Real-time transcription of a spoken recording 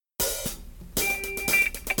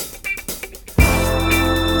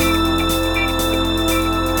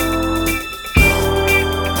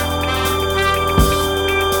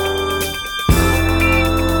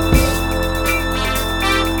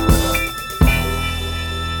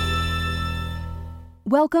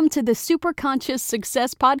Welcome to the Superconscious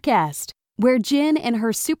Success Podcast, where Jen and her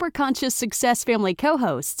Superconscious Success family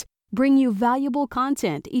co-hosts bring you valuable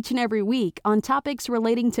content each and every week on topics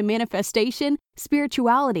relating to manifestation,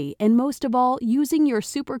 spirituality, and most of all, using your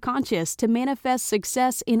superconscious to manifest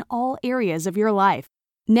success in all areas of your life.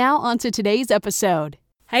 Now on to today's episode.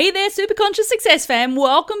 Hey there, Superconscious Success fam.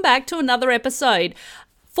 Welcome back to another episode.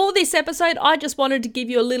 For this episode, I just wanted to give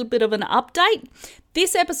you a little bit of an update.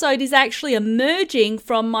 This episode is actually emerging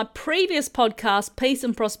from my previous podcast, Peace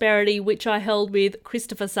and Prosperity, which I held with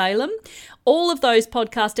Christopher Salem. All of those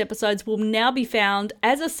podcast episodes will now be found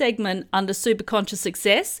as a segment under Superconscious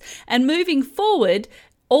Success. And moving forward,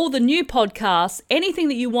 all the new podcasts, anything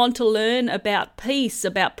that you want to learn about peace,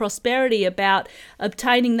 about prosperity, about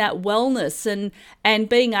obtaining that wellness and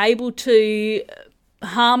being able to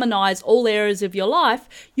harmonize all areas of your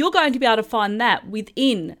life, you're going to be able to find that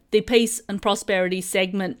within the Peace and Prosperity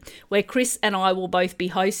segment where Chris and I will both be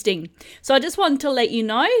hosting. So I just wanted to let you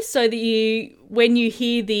know so that when you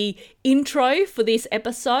hear the intro for this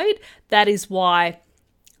episode, that is why.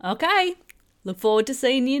 Okay, look forward to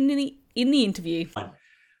seeing you in the interview.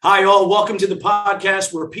 Hi all, welcome to the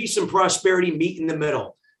podcast where peace and prosperity meet in the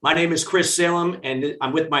middle. My name is Chris Salem and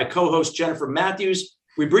I'm with my co-host Jennifer Matthews.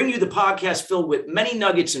 We bring you the podcast filled with many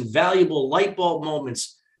nuggets and valuable light bulb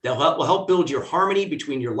moments that will help build your harmony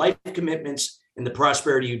between your life commitments and the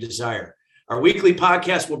prosperity you desire. Our weekly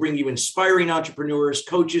podcast will bring you inspiring entrepreneurs,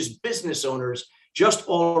 coaches, business owners, just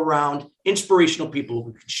all around inspirational people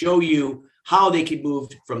who can show you how they can move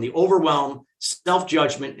from the overwhelm,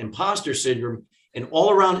 self-judgment, imposter syndrome, and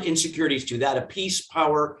all around insecurities to that of peace,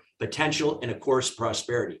 power, potential, and of course,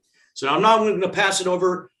 prosperity. So now I'm going to pass it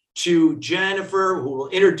over to Jennifer, who will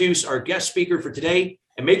introduce our guest speaker for today.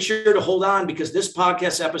 And make sure to hold on because this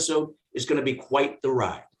podcast episode is going to be quite the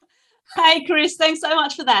ride. Hey, Chris, thanks so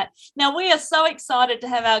much for that. Now, we are so excited to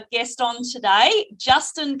have our guest on today,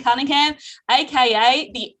 Justin Cunningham,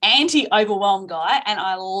 aka the anti-overwhelm guy, and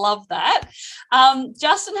I love that.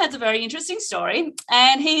 Justin has a very interesting story,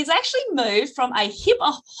 and he's actually moved from a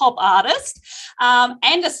hip-hop artist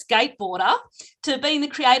and a skateboarder to being the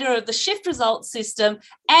creator of the Shift Results System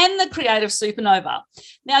and the Creative Supernova.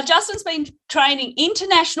 Now, Justin's been training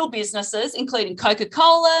international businesses, including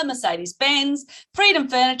Coca-Cola, Mercedes-Benz, Freedom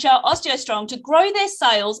Furniture, OsteoStrong, to grow their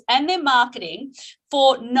sales and their marketing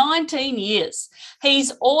for 19 years. He's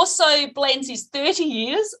also blends his 30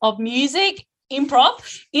 years of music,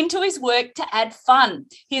 improv, into his work to add fun.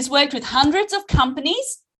 He's worked with hundreds of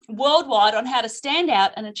companies worldwide on how to stand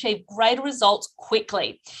out and achieve greater results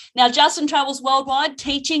quickly. Now, Justin travels worldwide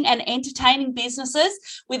teaching and entertaining businesses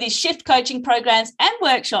with his shift coaching programs and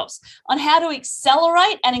workshops on how to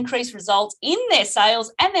accelerate and increase results in their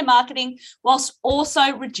sales and their marketing whilst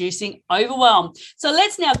also reducing overwhelm. So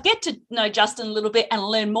let's now get to know Justin a little bit and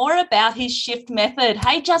learn more about his shift method.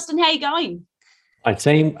 Hey, Justin, how are you going? Hi,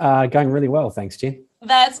 team. Going really well. Thanks, Jen.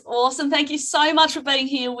 That's awesome. Thank you so much for being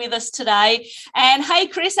here with us today. And hey,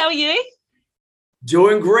 Chris, how are you?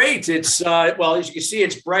 Doing great. It's, well, as you can see,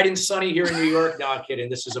 it's bright and sunny here in New York. No, I'm kidding.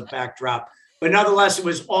 This is a backdrop. But nonetheless, it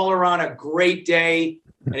was all around a great day.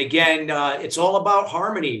 And again, it's all about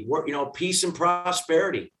harmony, peace and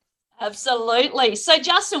prosperity. Absolutely. So,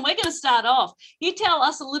 Justin, we're going to start off. You tell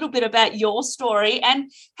us a little bit about your story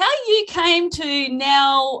and how you came to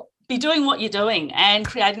now be doing what you're doing and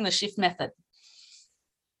creating the shift method.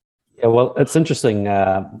 Yeah, well, it's interesting.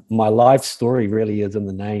 My life story really is in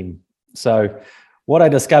the name. So what I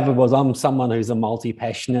discovered was I'm someone who's a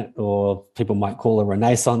multi-passionate, or people might call a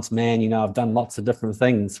Renaissance man. I've done lots of different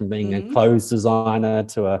things, from being a clothes designer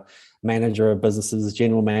to a manager of businesses,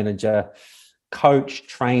 general manager, coach,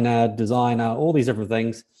 trainer, designer, all these different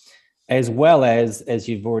things. As well as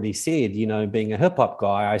you've already said, being a hip hop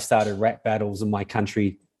guy, I started rap battles in my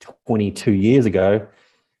country 22 years ago.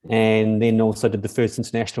 And then also did the first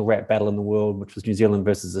international rap battle in the world, which was New Zealand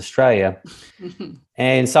versus Australia.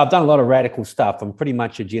 And so I've done a lot of radical stuff. I'm pretty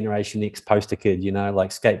much a Generation X poster kid, like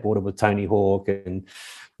skateboarded with Tony Hawk and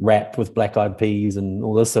rapped with Black Eyed Peas and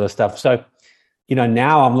all this sort of stuff. So,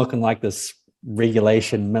 now I'm looking like this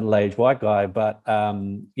regulation middle-aged white guy. But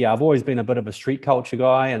I've always been a bit of a street culture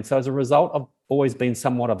guy. And so as a result, I've always been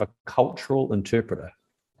somewhat of a cultural interpreter.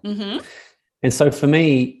 Mm-hmm. And so for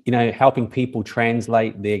me, helping people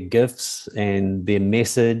translate their gifts and their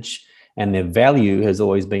message and their value has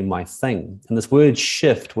always been my thing. And this word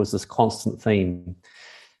shift was this constant theme,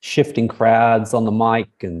 shifting crowds on the mic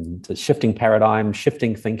and shifting paradigms,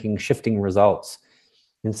 shifting thinking, shifting results.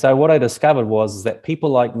 And so what I discovered was that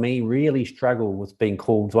people like me really struggle with being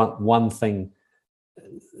called one thing,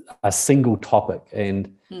 a single topic.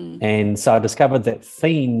 And so I discovered that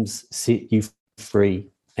themes set you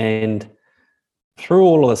free. And through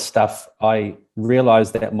all of this stuff, I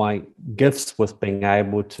realized that my gifts with being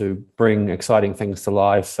able to bring exciting things to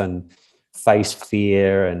life and face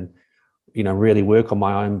fear and, really work on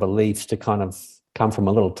my own beliefs to kind of come from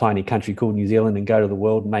a little tiny country called New Zealand and go to the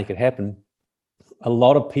world and make it happen. A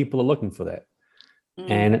lot of people are looking for that.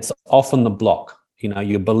 And it's often the block.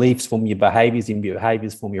 Your beliefs form your behaviors and your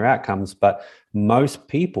behaviors form your outcomes. But most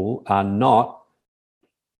people are not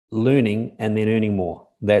learning and then earning more.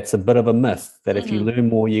 That's a bit of a myth, that if you learn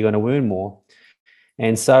more, you're going to earn more.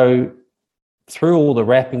 And so through all the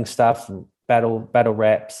rapping stuff and battle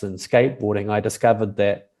raps and skateboarding, I discovered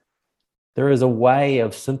that there is a way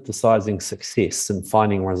of synthesizing success and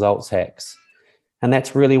finding results hacks. And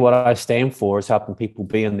that's really what I stand for, is helping people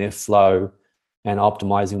be in their flow and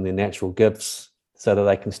optimizing their natural gifts so that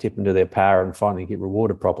they can step into their power and finally get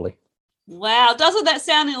rewarded properly. Wow. Doesn't that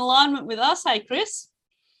sound in alignment with us? Hey, Chris?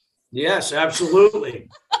 Yes, absolutely.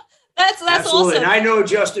 That's absolutely. awesome. And I know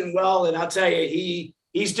Justin well, and I'll tell you,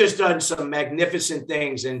 he's just done some magnificent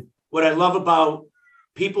things. And what I love about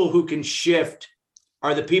people who can shift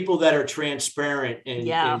are the people that are transparent.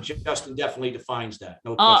 And Justin definitely defines that.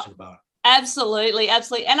 No question about it. Absolutely.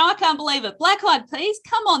 And I can't believe it. Black Eyed Peas,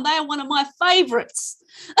 come on, they are one of my favorites.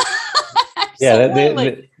 Yeah,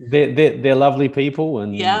 they're lovely people,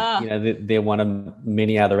 and they're one of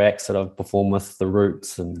many other acts that I've performed with, the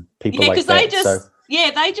Roots and people like that.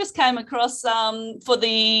 They just came across for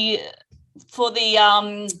the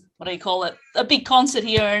what do you call it? A big concert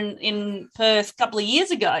here in Perth a couple of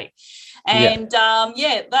years ago. And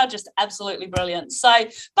they're just absolutely brilliant. So,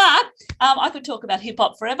 but I could talk about hip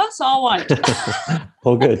hop forever, so I won't.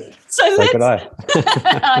 All good. So could I.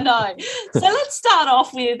 I know. So let's start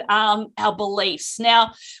off with our beliefs.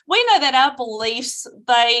 Now, we know that our beliefs,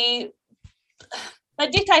 they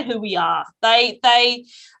dictate who we are. They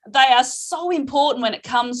are so important when it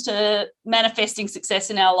comes to manifesting success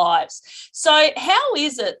in our lives. So how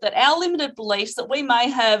is it that our limited beliefs that we may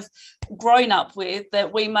have grown up with,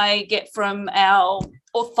 that we may get from our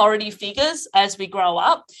authority figures as we grow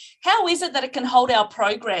up, how is it that it can hold our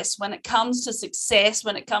progress when it comes to success,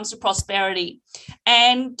 when it comes to prosperity?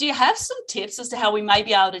 And do you have some tips as to how we may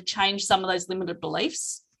be able to change some of those limited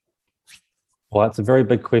beliefs? Well, that's a very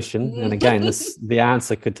big question, and again, the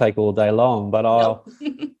answer could take all day long. But I'll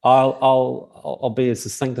be as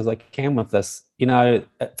succinct as I can with this.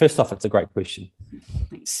 First off, it's a great question.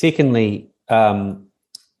 Secondly,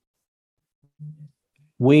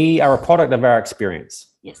 we are a product of our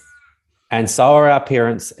experience. Yes. And so are our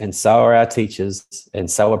parents, and so are our teachers, and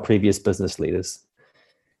so are previous business leaders.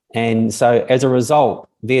 And so, as a result,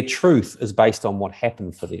 their truth is based on what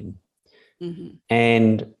happened for them.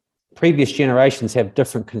 And previous generations have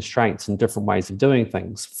different constraints and different ways of doing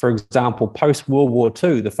things. For example, post-World War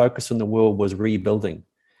II, the focus in the world was rebuilding.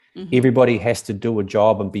 Everybody has to do a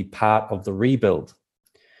job and be part of the rebuild.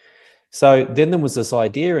 So then there was this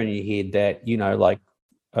idea in your head that,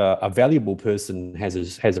 a valuable person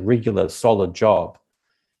has a regular, solid job,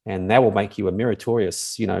 and that will make you a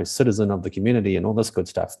meritorious, citizen of the community and all this good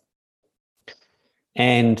stuff.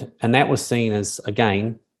 And that was seen as,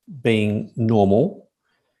 again, being normal.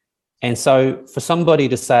 And so for somebody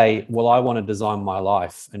to say, well, I want to design my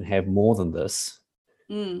life and have more than this,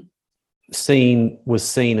 was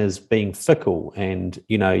seen as being fickle, and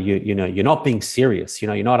you're not being serious.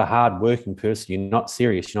 You're not a hard-working person. You're not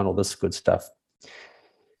serious. You're not all this good stuff.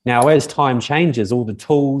 Now, as time changes, all the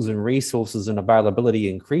tools and resources and availability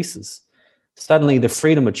increases. Suddenly, the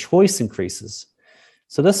freedom of choice increases.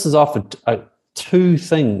 So this is often two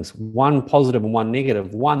things, one positive and one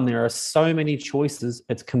negative. One, there are so many choices,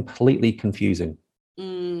 it's completely confusing.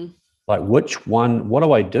 Like, which one, what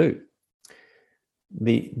do I do?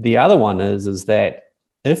 The other one is that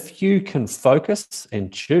if you can focus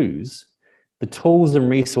and choose, the tools and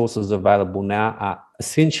resources available now are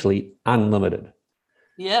essentially unlimited.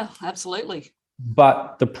 Yeah, absolutely.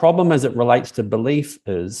 But the problem as it relates to belief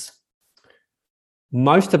is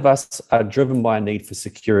most of us are driven by a need for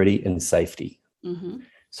security and safety.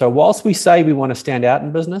 So whilst we say we want to stand out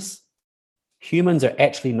in business, humans are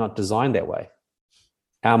actually not designed that way.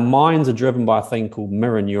 Our minds are driven by a thing called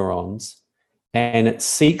mirror neurons, and it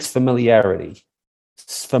seeks familiarity.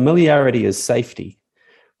 Familiarity is safety.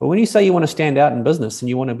 But when you say you want to stand out in business and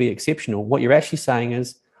you want to be exceptional, what you're actually saying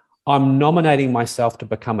is, I'm nominating myself to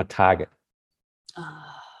become a target.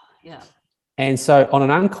 Yeah. And so on an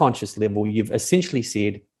unconscious level, you've essentially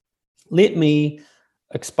said, let me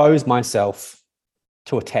expose myself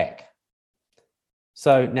to attack.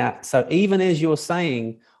 So even as you're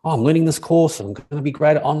saying, I'm learning this course, I'm going to be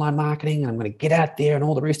great at online marketing, and I'm going to get out there and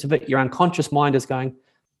all the rest of it, your unconscious mind is going,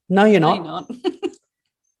 No, you're No, not. you're not.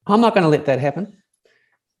 I'm not going to let that happen.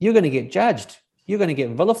 You're going to get judged. You're going to get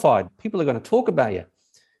vilified. People are going to talk about you.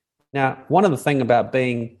 Now, one of the things about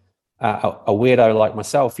being a weirdo like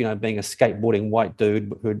myself, you know, being a skateboarding white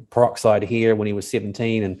dude who had peroxide hair when he was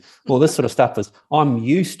 17 and all this sort of stuff, is I'm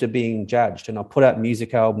used to being judged, and I put out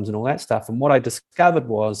music albums and all that stuff. And what I discovered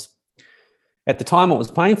was, at the time it was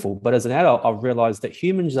painful, but as an adult, I've realized that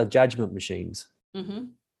humans are judgment machines. Mm-hmm.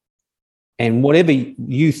 And whatever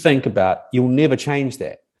you think about, you'll never change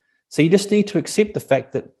that. So you just need to accept the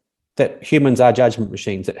fact that humans are judgment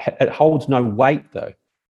machines. It holds no weight, though.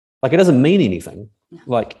 Like, it doesn't mean anything.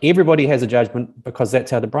 Like, everybody has a judgment because that's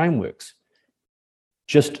how the brain works.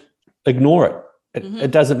 Just ignore it.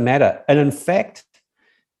 It doesn't matter. And in fact,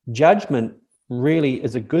 judgment really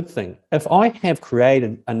is a good thing. If I have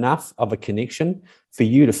created enough of a connection for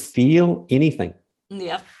you to feel anything,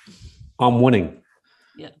 I'm winning.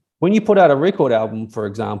 Yeah. When you put out a record album, for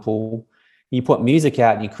example, you put music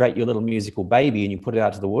out and you create your little musical baby and you put it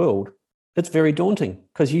out to the world, it's very daunting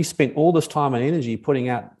because you spent all this time and energy putting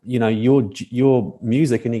out, you know, your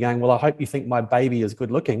music, and you're going, well, I hope you think my baby is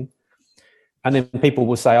good looking. And then people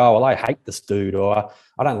will say, oh, well, I hate this dude, or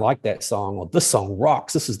I don't like that song, or this song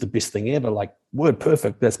rocks. This is the best thing ever. Like Word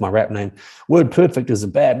Perfect, that's my rap name. Word Perfect is a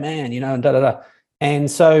bad man, you know, and da-da-da. And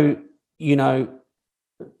so, you know,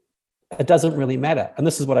 it doesn't really matter. And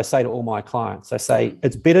this is what I say to all my clients. I say,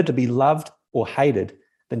 it's better to be loved or hated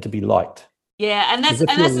than to be liked. Yeah, and that's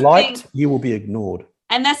if you're liked, you will be ignored.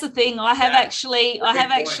 And that's the thing. I have actually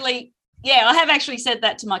said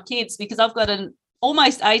that to my kids, because I've got an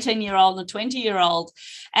almost 18-year-old and a 20-year-old,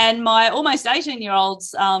 and my almost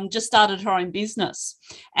 18-year-old's just started her own business,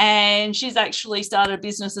 and she's actually started a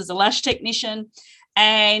business as a lash technician.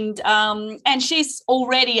 And she's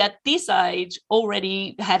already at this age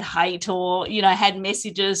already had hate, or, you know, had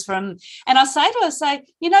messages from, and I say to her,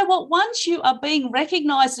 you know what, once you are being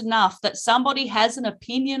recognized enough that somebody has an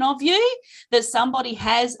opinion of you, that somebody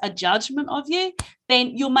has a judgment of you,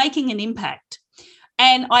 then you're making an impact.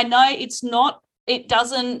 And I know it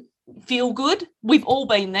doesn't feel good. We've all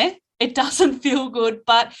been there. It doesn't feel good.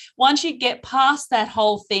 But once you get past that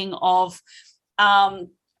whole thing of,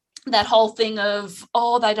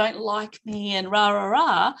 oh, they don't like me and rah, rah,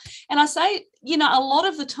 rah. And I say, you know, a lot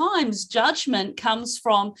of the times judgment comes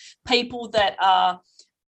from people that are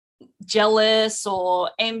jealous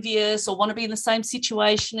or envious or want to be in the same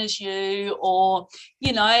situation as you, or,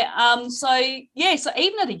 you know, so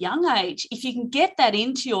even at a young age, if you can get that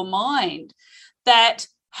into your mind, that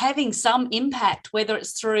having some impact, whether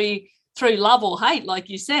it's through love or hate, like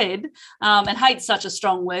you said, and hate's such a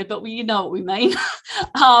strong word, but you know what we mean,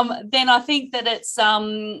 then I think that it's, at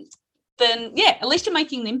least you're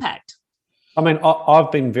making an impact. I mean,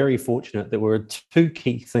 I've been very fortunate. There were two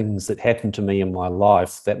key things that happened to me in my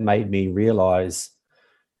life that made me realize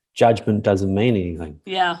judgment doesn't mean anything.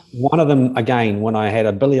 Yeah. One of them, again, when I had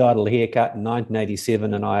a Billy Idol haircut in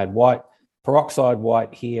 1987 and I had peroxide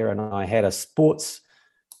white hair, and I had a sports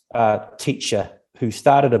teacher who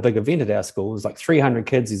started a big event at our school. It was like 300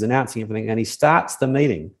 kids. He's announcing everything. And he starts the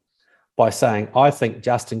meeting by saying, I think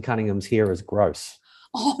Justin Cunningham's hair is gross.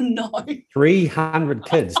 Oh, no. 300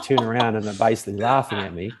 kids turn around and are basically laughing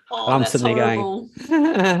at me. Oh, and I'm that's sitting horrible.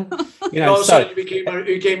 there going, you know, so you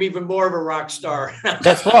became even more of a rock star.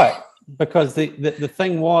 That's right. Because the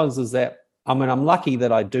thing is that, I mean, I'm lucky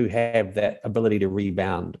that I do have that ability to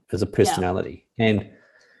rebound as a personality. Yeah.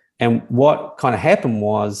 And what kind of happened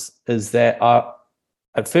is that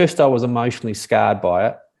at first I was emotionally scarred by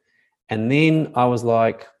it. And then I was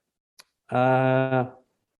like, oh,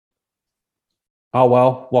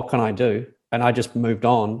 well, what can I do? And I just moved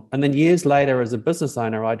on. And then years later, as a business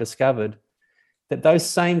owner, I discovered that those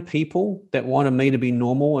same people that wanted me to be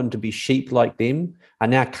normal and to be sheep like them are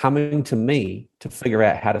now coming to me to figure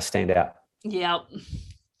out how to stand out. Yeah.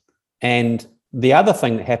 And the other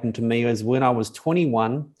thing that happened to me is when I was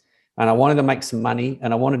 21 and I wanted to make some money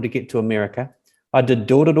and I wanted to get to America, I did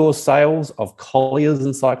door-to-door sales of Collier's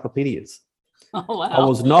encyclopedias. Oh, wow. I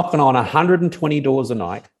was knocking on 120 doors a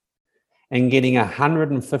night and getting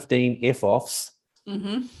 115 F-offs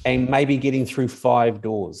and maybe getting through 5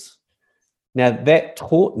 doors. Now, that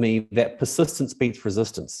taught me that persistence beats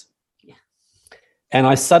resistance. Yeah. And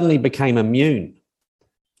I suddenly became immune.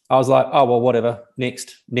 I was like, oh, well, whatever,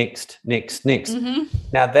 next. Now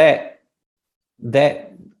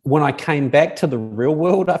that when I came back to the real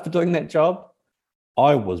world after doing that job,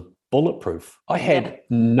 I was bulletproof. I had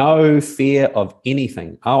no fear of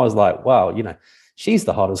anything. I was like, wow, she's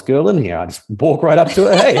the hottest girl in here. I just walk right up to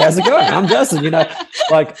her. Hey, how's it going? I'm Justin,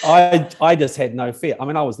 like I just had no fear. I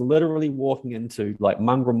mean, I was literally walking into like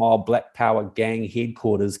Mongrel Mile Black Power gang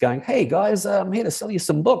headquarters going, hey guys, I'm here to sell you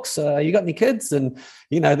some books. You got any kids? And,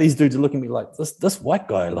 these dudes are looking at me like this white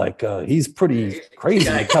guy, like he's pretty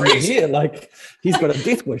crazy coming here. Like he's got a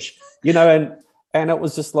death wish, and it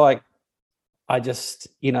was just like, I just,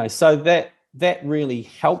 so that really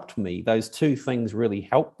helped me. Those two things really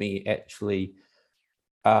helped me actually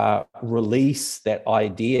release that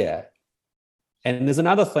idea. And there's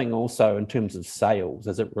another thing also in terms of sales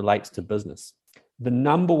as it relates to business. The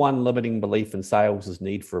number one limiting belief in sales is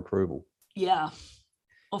need for approval. Yeah.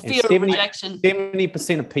 Or fear of rejection.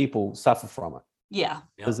 70% of people suffer from it. Yeah.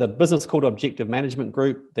 There's a business called Objective Management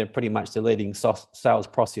Group. They're pretty much the leading sales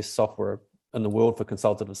process software in the world for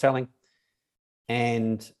consultative selling.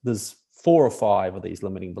 And there's 4 or 5 of these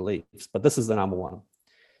limiting beliefs, but this is the number one.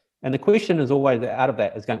 And the question is always out of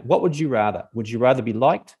that is going, what would you rather? Would you rather be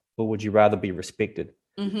liked or would you rather be respected?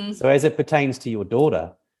 Mm-hmm. So as it pertains to your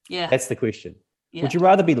daughter, that's the question. Yeah. Would you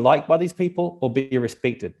rather be liked by these people or be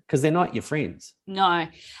respected? Because they're not your friends. No.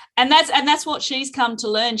 And that's what she's come to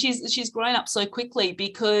learn. She's grown up so quickly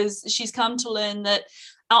because she's come to learn that,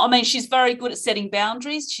 she's very good at setting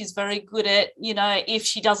boundaries. She's very good at, if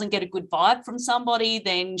she doesn't get a good vibe from somebody,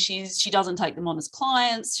 then she doesn't take them on as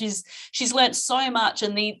clients. She's learnt so much,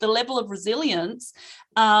 and the level of resilience.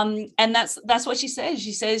 And that's what she says.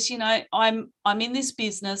 She says, I'm in this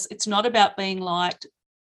business. It's not about being liked.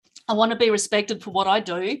 I want to be respected for what I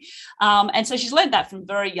do. And so she's learned that from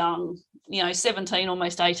very young, 17,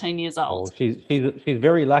 almost 18 years old. Oh, she's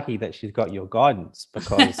very lucky that she's got your guidance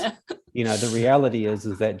because, the reality is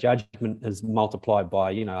that judgment is multiplied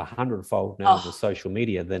by, 100-fold now with social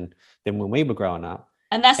media than when we were growing up.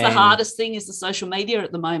 And that's the hardest thing is the social media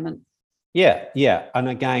at the moment. Yeah. Yeah. And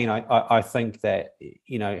again, I think that,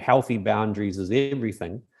 healthy boundaries is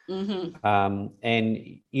everything. Mm-hmm.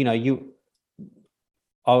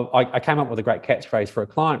 I came up with a great catchphrase for a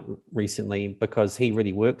client recently because he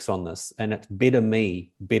really works on this, and it's better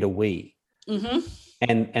me, better we. Mm-hmm.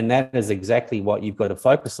 And that is exactly what you've got to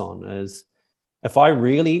focus on is if I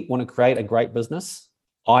really want to create a great business,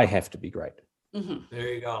 I have to be great. Mm-hmm. There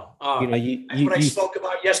you go. What I spoke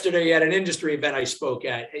about yesterday at an industry event I spoke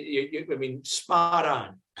at. Spot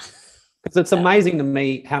on. Because it's amazing to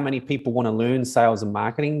me how many people want to learn sales and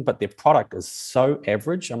marketing, but their product is so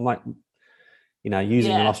average. I'm like,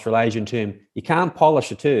 using an Australasian term, you can't polish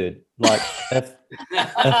a turd. Like if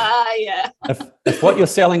what you're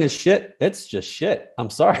selling is shit, it's just shit. I'm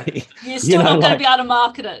sorry. You're still not going to be able to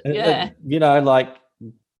market it. Yeah.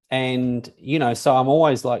 So I'm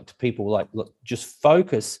always like to people like, look, just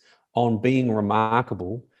focus on being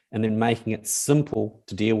remarkable and then making it simple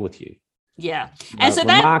to deal with you. Yeah. And so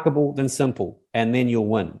remarkable, then simple, and then you'll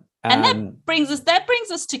win. And that brings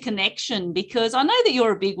us to connection, because I know that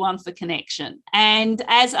you're a big one for connection, and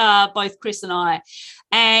as are both Chris and I.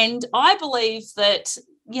 And I believe that,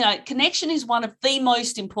 connection is one of the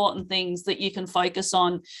most important things that you can focus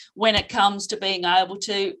on when it comes to being able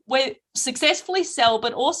to successfully sell,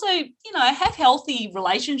 but also, have healthy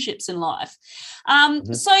relationships in life.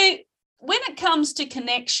 So when it comes to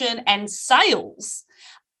connection and sales,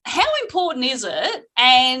 how important is it?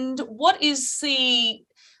 And what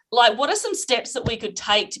are some steps that we could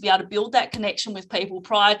take to be able to build that connection with people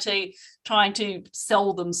prior to trying to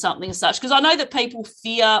sell them something as such? Because I know that people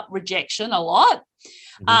fear rejection a lot,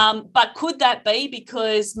 but could that be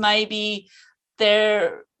because maybe they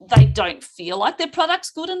don't feel like their product's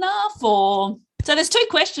good enough? So there's 2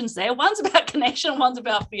 questions there. One's about connection, one's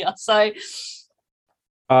about fear. So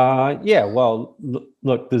well,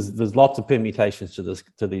 look, there's lots of permutations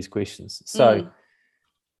to these questions. So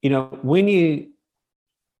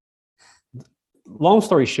long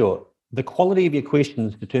story short, the quality of your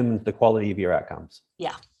questions determines the quality of your outcomes.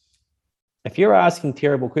 Yeah. If you're asking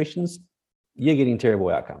terrible questions, you're getting terrible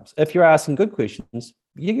outcomes. If you're asking good questions,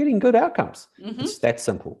 you're getting good outcomes. Mm-hmm. It's that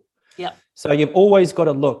simple. Yeah. So you've always got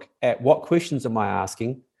to look at what questions am I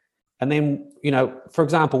asking? And then, for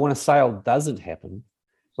example, when a sale doesn't happen,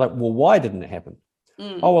 it's like, well, why didn't it happen?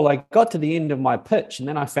 Oh, well, I got to the end of my pitch and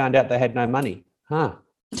then I found out they had no money.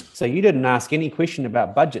 So you didn't ask any question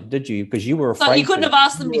about budget, did you? Because you were afraid. So you couldn't have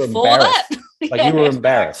asked them before that. You were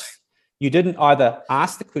embarrassed. You didn't either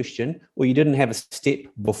ask the question or you didn't have a step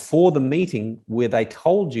before the meeting where they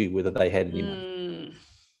told you whether they had any money.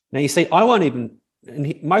 Now, you see,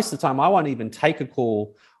 most of the time, I won't even take a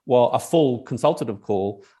call, a full consultative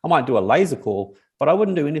call. I might do a laser call, but I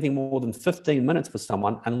wouldn't do anything more than 15 minutes for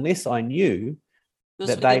someone unless I knew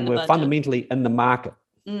that they were fundamentally in the market.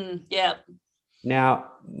 Yeah.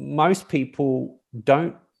 Now, most people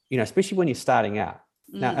don't, especially when you're starting out.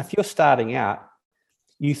 Now, if you're starting out,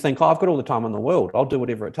 you think, I've got all the time in the world. I'll do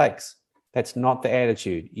whatever it takes. That's not the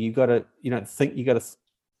attitude. You got to, think, you got to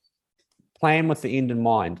plan with the end in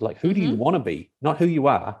mind. Like, who do you want to be? Not who you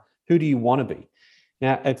are. Who do you want to be?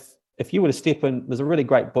 Now, if you were to step in, there's a really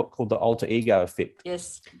great book called The Alter Ego Effect.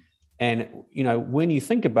 Yes. And, when you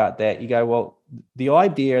think about that, you go, well, the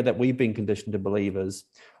idea that we've been conditioned to believe is,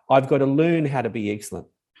 I've got to learn how to be excellent.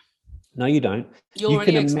 No, you don't. You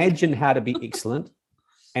can imagine how to be excellent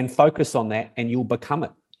and focus on that, and you'll become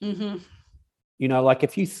it. Like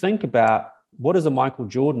if you think about, what does a Michael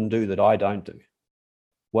Jordan do that I don't do?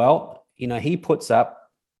 Well, he puts up,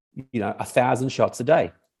 1,000 shots a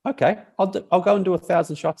day. Okay, I'll go and do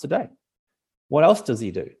 1,000 shots a day. What else does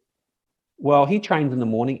he do? Well, he trains in the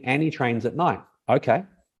morning and he trains at night. Okay.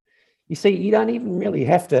 You see, you don't even really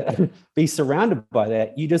have to be surrounded by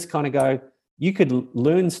that. You just kind of go, you could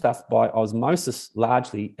learn stuff by osmosis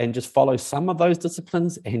largely and just follow some of those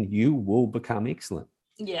disciplines and you will become excellent.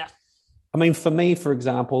 Yeah. I mean, for me, for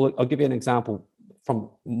example, I'll give you an example from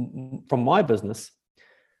my business.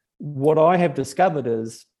 What I have discovered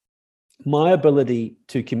is my ability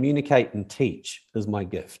to communicate and teach is my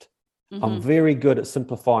gift. I'm very good at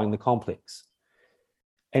simplifying the complex.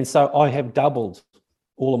 And so I have doubled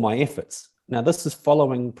all of my efforts. Now, this is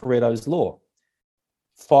following Pareto's law.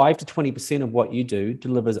 5 to 20% of what you do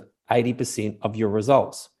delivers 80% of your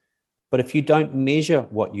results. But if you don't measure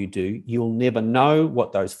what you do, you'll never know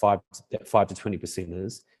what those 5 to 20%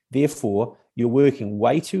 is. Therefore, you're working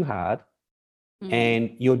way too hard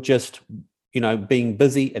and you're just, being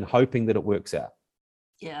busy and hoping that it works out.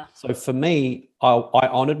 Yeah. So for me, I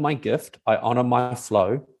honored my gift. I honor my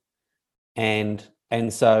flow. And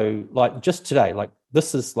so like just today, like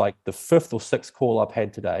this is like the 5th or 6th call I've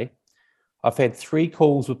had today. I've had 3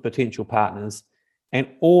 calls with potential partners and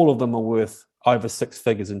all of them are worth over 6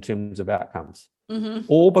 figures in terms of outcomes.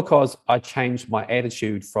 All because I changed my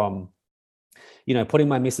attitude from, putting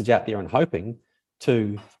my message out there and hoping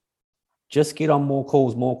to just get on more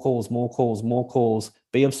calls,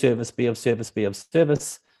 be of service.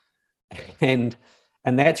 And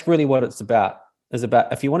that's really what it's about. Is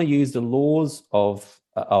about, if you want to use the laws of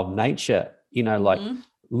nature, like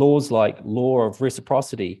laws like law of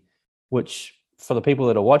reciprocity, which for the people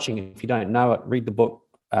that are watching, if you don't know it, read the book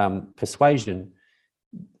Persuasion.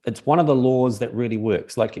 It's one of the laws that really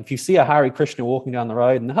works. Like if you see a Hare Krishna walking down the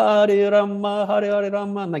road and Hare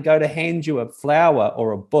Rama, and they go to hand you a flower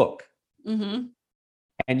or a book, and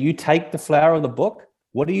you take the flower of the book,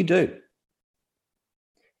 what do?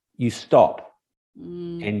 You stop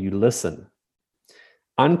and you listen.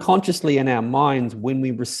 Unconsciously in our minds, when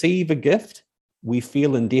we receive a gift, we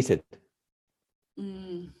feel indebted.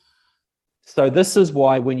 So this is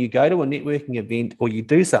why when you go to a networking event or you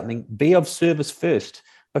do something, be of service first,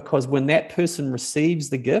 because when that person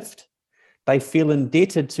receives the gift, they feel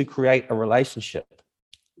indebted to create a relationship.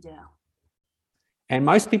 Yeah. And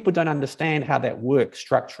most people don't understand how that works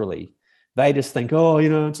structurally. They just think,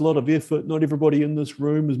 it's a lot of effort. Not everybody in this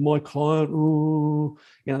room is my client. Oh,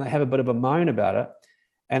 they have a bit of a moan about it.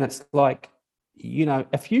 And it's like,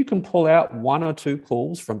 if you can pull out 1 or 2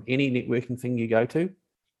 calls from any networking thing you go to,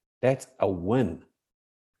 that's a win.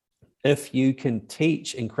 If you can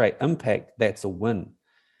teach and create impact, that's a win.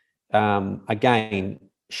 Again,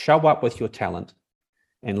 show up with your talent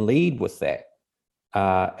and lead with that.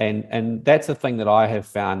 And that's the thing that I have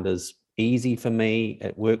found is easy for me.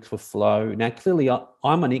 It works with flow. Now, clearly,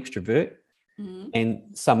 I'm an extrovert, and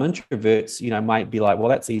some introverts, might be like, well,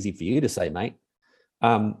 that's easy for you to say, mate.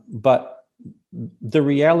 But the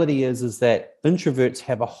reality is that introverts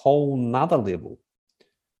have a whole nother level.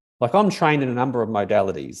 Like I'm trained in a number of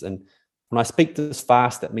modalities, and when I speak this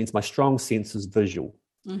fast, that means my strong sense is visual.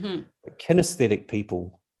 But kinesthetic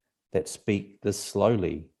people that speak this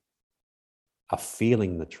slowly are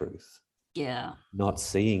feeling the truth, not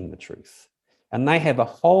seeing the truth. And they have a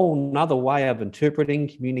whole nother way of interpreting,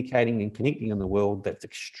 communicating, and connecting in the world that's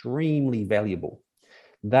extremely valuable.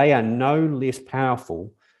 They are no less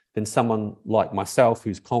powerful than someone like myself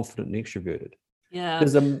who's confident and extroverted. Yeah.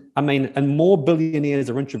 Because and more billionaires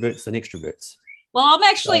are introverts than extroverts. Well, I'm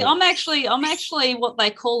actually what they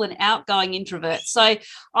call an outgoing introvert. So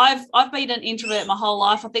I've been an introvert my whole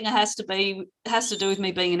life. I think it has to do with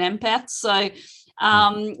me being an empath. So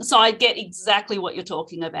so I get exactly what you're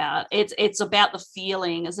talking about. It's about the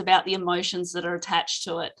feeling, it's about the emotions that are attached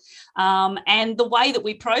to it. And the way that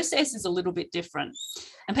we process is a little bit different.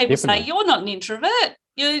 And people say, you're not an introvert.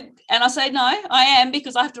 And I say, no, I am,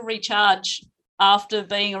 because I have to recharge after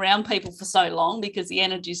being around people for so long because the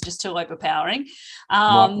energy is just too overpowering.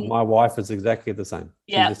 My wife is exactly the same.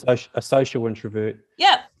 Yeah. She's a social introvert.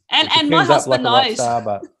 Yeah. And my turns up husband like a rock knows. star,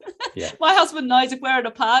 but yeah. My husband knows if we're at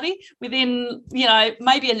a party, within,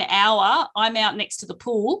 maybe an hour, I'm out next to the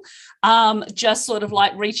pool, just sort of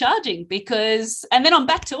like recharging and then I'm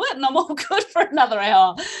back to it and I'm all good for another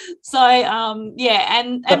hour. So,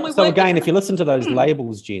 again, if you listen to those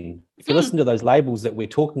labels, Jen, if you listen to those labels that we're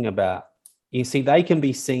talking about, you see they can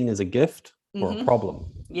be seen as a gift or a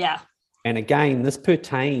problem. Yeah. And again, this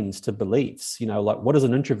pertains to beliefs, like what does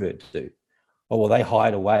an introvert do? Oh, well, they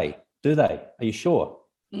hide away. Do they? Are you sure?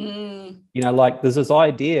 Like there's this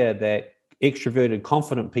idea that extroverted,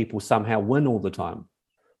 confident people somehow win all the time.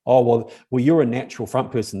 Oh, well, you're a natural front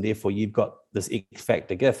person, therefore you've got this X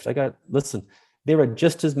factor gift. I go, listen, there are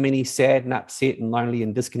just as many sad and upset and lonely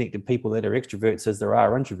and disconnected people that are extroverts as there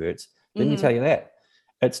are introverts. Let me tell you that.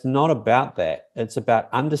 It's not about that. It's about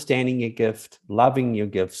understanding your gift, loving your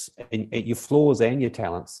gifts, and your flaws and your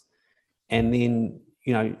talents, and then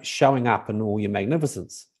showing up in all your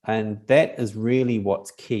magnificence. And that is really what's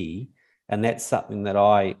key. And that's something that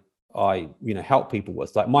I help people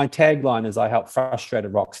with. Like my tagline is I help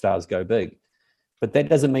frustrated rock stars go big. But that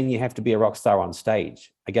doesn't mean you have to be a rock star on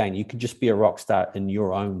stage. Again, you could just be a rock star in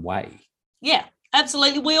your own way. Yeah,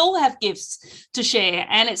 absolutely. We all have gifts to share,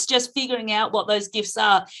 and it's just figuring out what those gifts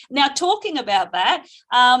are. Now, talking about that,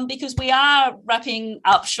 because we are wrapping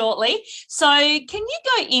up shortly, so can you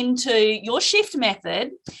go into your shift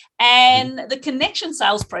method and the connection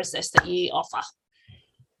sales process that you offer?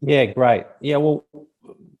 Yeah, great. Yeah, well,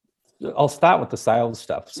 I'll start with the sales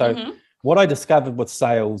stuff. So what I discovered with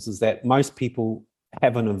sales is that most people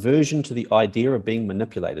have an aversion to the idea of being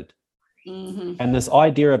manipulated. And this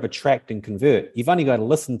idea of attract and convert, you've only got to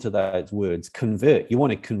listen to those words, convert. You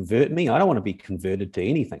want to convert me? I don't want to be converted to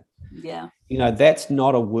anything. Yeah. That's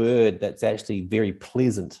not a word that's actually very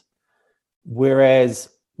pleasant. Whereas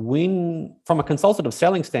from a consultative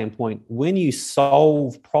selling standpoint, when you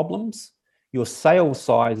solve problems, your sales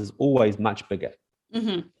size is always much bigger.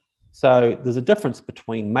 So there's a difference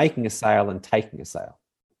between making a sale and taking a sale.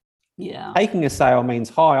 Yeah. Taking a sale means,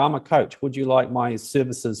 hi, I'm a coach. Would you like my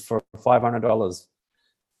services for $500?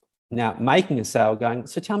 Now, making a sale going,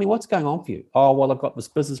 so tell me what's going on for you. Oh, well, I've got this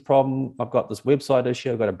business problem. I've got this website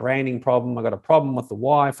issue. I've got a branding problem. I've got a problem with the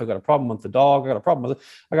wife. I've got a problem with the dog. I've got a problem with it.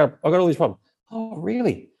 I've got all these problems. Oh,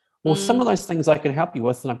 really? Well, some of those things I can help you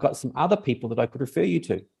with, and I've got some other people that I could refer you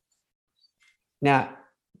to. Now,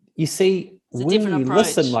 you see, when you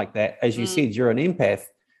listen like that, as you said, you're an empath.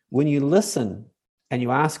 When you listen and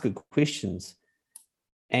you ask good questions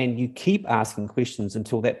and you keep asking questions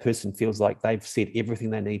until that person feels like they've said everything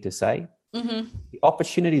they need to say, the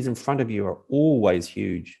opportunities in front of you are always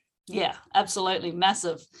huge. Yeah, absolutely.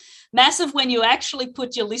 Massive. Massive when you actually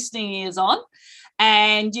put your listening ears on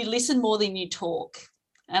and you listen more than you talk.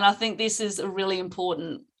 And I think this is a really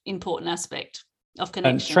important aspect of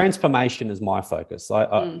connection. And transformation is my focus.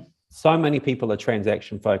 So many people are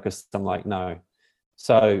transaction focused. I'm like, no.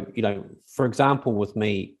 So, for example, with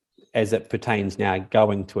me, as it pertains now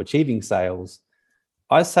going to achieving sales,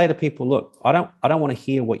 I say to people, look, I don't want to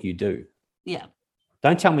hear what you do. Yeah.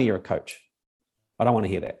 Don't tell me you're a coach. I don't want to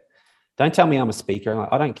hear that. Don't tell me I'm a speaker.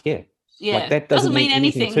 I don't care. Yeah. Like, that doesn't mean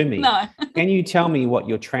anything to me. No. Can you tell me what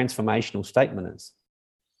your transformational statement is?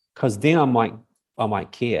 Because then I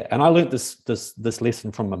might care. And I learned this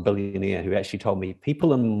lesson from a billionaire who actually told me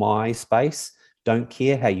people in my space don't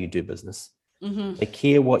care how you do business. They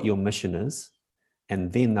care what your mission is,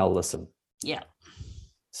 and then they'll listen. Yeah.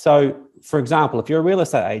 So, for example, if you're a real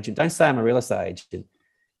estate agent, don't say I'm a real estate agent.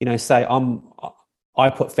 Say I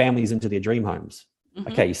put families into their dream homes.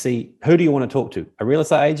 Okay, you see, who do you want to talk to? A real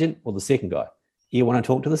estate agent or the second guy? You want to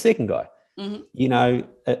talk to the second guy.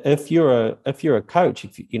 If you're a coach,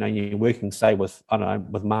 if you're working, say, with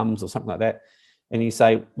mums or something like that, and you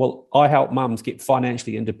say, well, I help mums get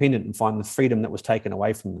financially independent and find the freedom that was taken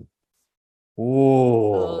away from them.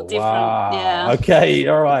 Oh, wow. Yeah. Okay,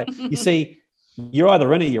 all right. You see, you're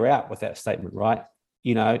either in or you're out with that statement, right?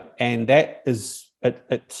 And that is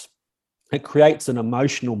it creates an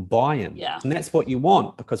emotional buy-in. Yeah. And that's what you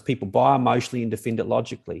want, because people buy emotionally and defend it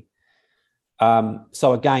logically.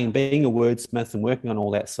 So again, being a wordsmith and working on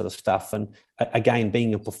all that sort of stuff, and again,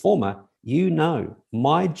 being a performer,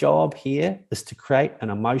 my job here is to create an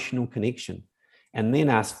emotional connection and then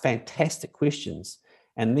ask fantastic questions.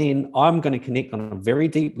 And then I'm going to connect on a very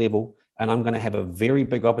deep level, and I'm going to have a very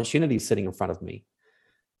big opportunity sitting in front of me.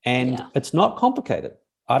 And it's not complicated.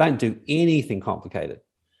 I don't do anything complicated.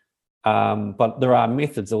 But there are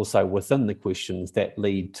methods also within the questions that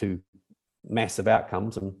lead to massive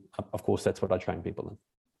outcomes. And of course, that's what I train people in.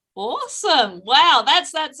 Awesome. Wow,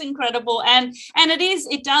 that's incredible. And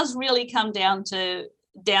it does really come down to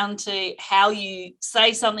how you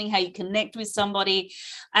say something, how you connect with somebody,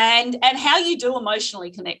 and how you do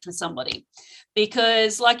emotionally connect with somebody.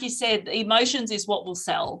 Because like you said, emotions is what will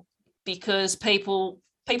sell, because people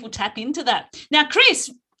tap into that. Now,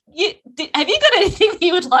 Chris, have you got anything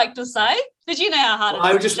you would like to say? Because you know how hard it is.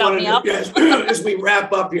 I just wanted to, as we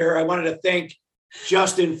wrap up here, I wanted to thank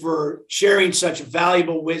Justin for sharing such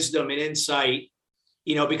valuable wisdom and insight,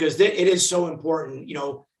 because it is so important.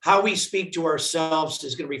 How we speak to ourselves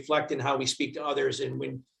is going to reflect in how we speak to others. And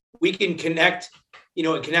when we can connect,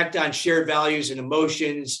 and connect on shared values and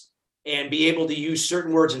emotions and be able to use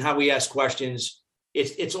certain words in how we ask questions,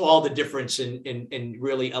 it's all the difference in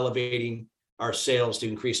really elevating our sales to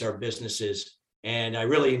increase our businesses. And I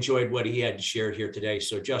really enjoyed what he had to share here today.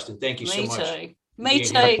 So Justin, thank you so much. Me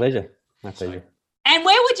too. My pleasure. My pleasure. And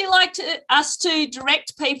where would you like us to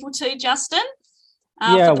direct people to, Justin?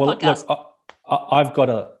 Look, I've got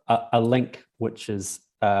a link, which is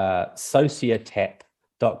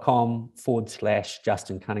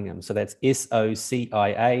sociatap.com/Justin Cunningham. So that's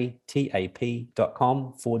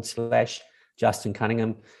sociatap.com/Justin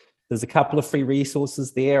Cunningham. There's a couple of free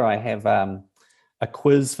resources there. I have a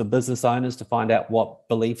quiz for business owners to find out what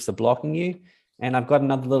beliefs are blocking you. And I've got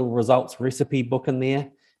another little results recipe book in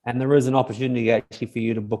there. And there is an opportunity actually for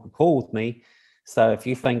you to book a call with me. So if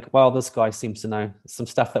you think, well, this guy seems to know some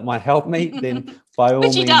stuff that might help me, then by all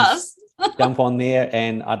means, jump on there,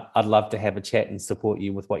 and I'd love to have a chat and support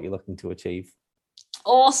you with what you're looking to achieve.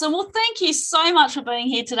 Awesome. Well, thank you so much for being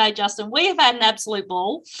here today, Justin. We have had an absolute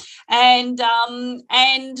ball, and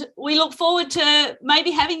we look forward to maybe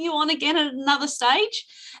having you on again at another stage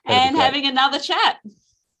and having another chat.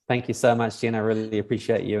 Thank you so much, Jen. I really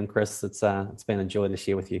appreciate you and Chris. It's been a joy to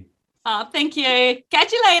share with you. Thank you.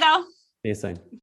 Catch you later. See you soon.